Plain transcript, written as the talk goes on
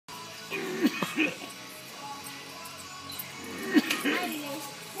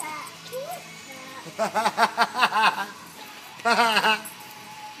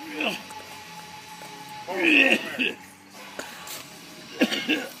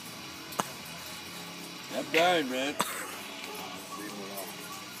I'm dying, man.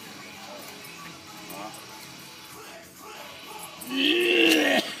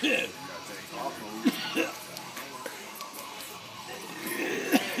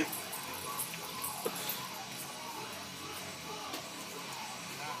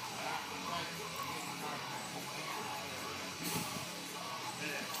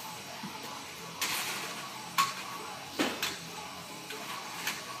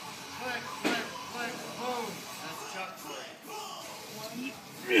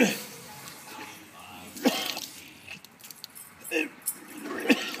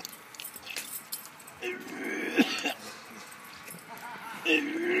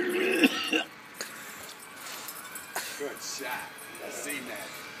 Good shot. I've seen that.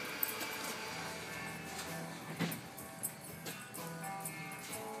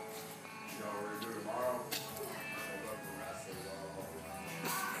 You know what we're gonna do tomorrow?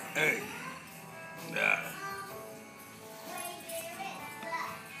 Hey. Nah.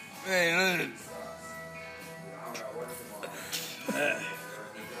 Hey, listen.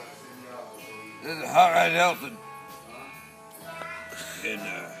 This is Hawkeye Nelson. And,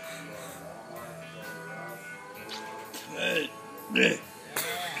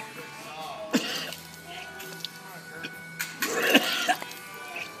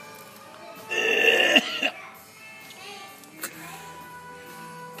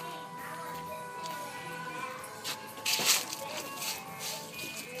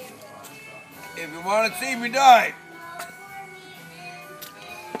 if you want to see me die,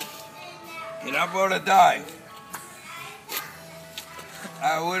 and I'm going to die,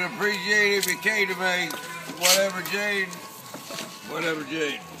 I would appreciate if you came to me, whatever Jane.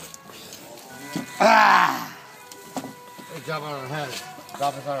 Ah! Hey, drop on our heads.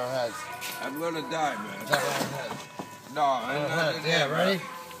 Drop it on our heads. I'm going to die, man. Drop it on our heads. No, I'm not. Yeah, ready?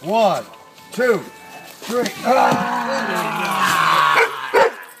 1, 2, 3.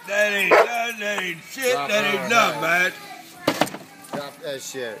 That ain't shit. Drop That it ain't on nothing, our man. Drop that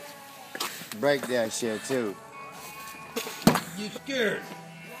shit. Break that shit, too. You scared?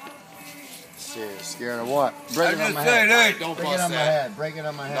 Shit, scared of what? Break I it on just my said, head. hey. Don't Break it bust on my that. head. Break it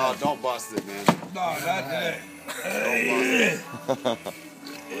on my head. No, don't bust it, man. No, not that. Don't bust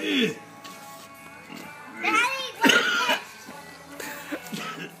it.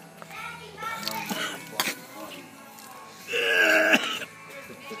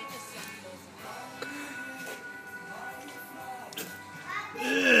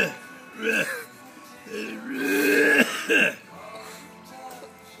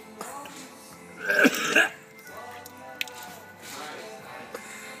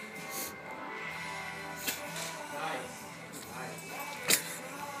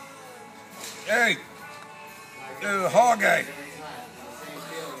 Hey, Hawkeye.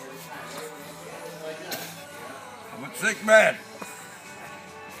 I'm a sick man.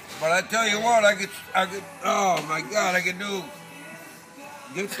 But I tell you what, I could, oh my God, I could do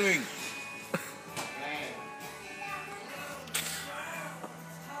good things.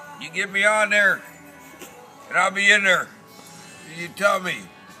 You get me on there, and I'll be in there. You tell me.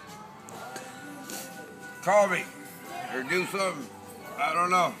 Call me, or do something. I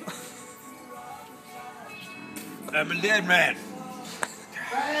don't know. I'm a dead man.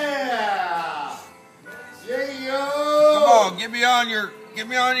 Yeah! Yeah! Come on, get me on your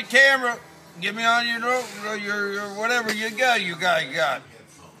camera. Get me on your whatever you guys got.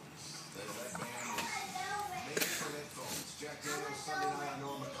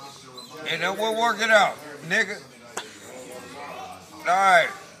 And then we'll work it out, nigga. All right,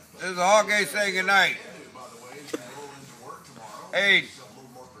 this is Hawkeye saying goodnight. Hey,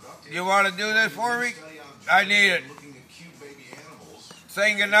 you want to do this for me? I need it.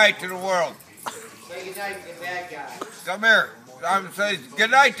 Saying goodnight to the world. Say goodnight to the bad guy. Come here. I'm saying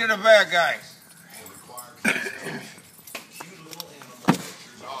goodnight to the bad guy.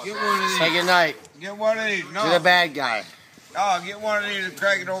 Get one of these. Say goodnight Get one of these. No. to the bad guy. Oh, get one of these and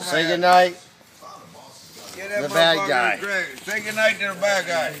crack it over my Say head. goodnight Get that the bad motherfucker guy. and crack it. Say goodnight to the bad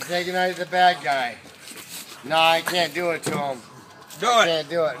guy. Say goodnight to the bad guy. No, I can't do it to him. Do I it. can't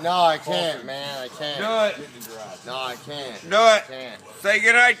do it. No, I can't, man. I can't. Do it. No, I can't. Do it. Can't. Say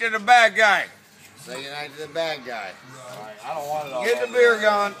goodnight to the bad guy. Say goodnight to the bad guy. I don't want it all. Get the beer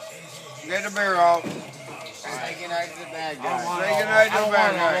going. Get the beer off. Say goodnight to the bad guy. Say goodnight to the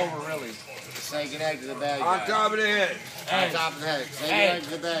bad guy. Over, really. Say goodnight to the bad guy. On top of the head. On top of the head. Say goodnight to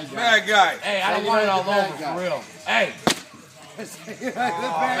the bad guy. Bad guy. Hey, I don't want it all over, for real. Hey. Say goodnight to the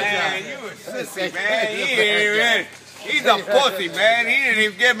Oh, bad man, guy. you a Say sissy, goodnight man. to He the ain't bad even, he's a pussy, man. He didn't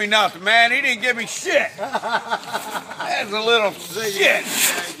even give me nothing, man. He didn't give me shit. That's a little shit.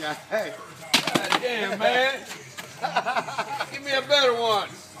 Bad guy. Hey. God damn, man. Give me a better one.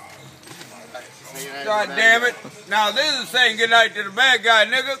 Say goodnight to God the bad damn guy. it. Now this is saying goodnight to the bad guy,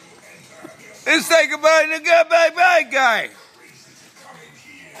 nigga. This say goodbye to the bad guy.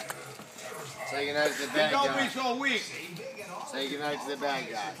 Say goodnight to the bad Don't guy. be so weak. Say goodnight to the bad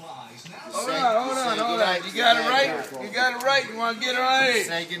guy. Hold on. You got it right? You got it right. You want to get it right?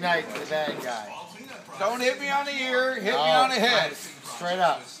 Say goodnight to the bad guy. Don't hit me on the ear. Hit me No, on the head. Straight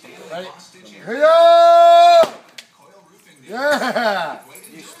up. Ready? Yeah! Yeah!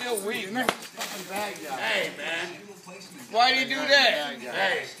 You're still weak. Fucking bad guy. Hey, man. Why'd he do that? Bad guy.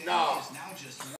 Hey, no.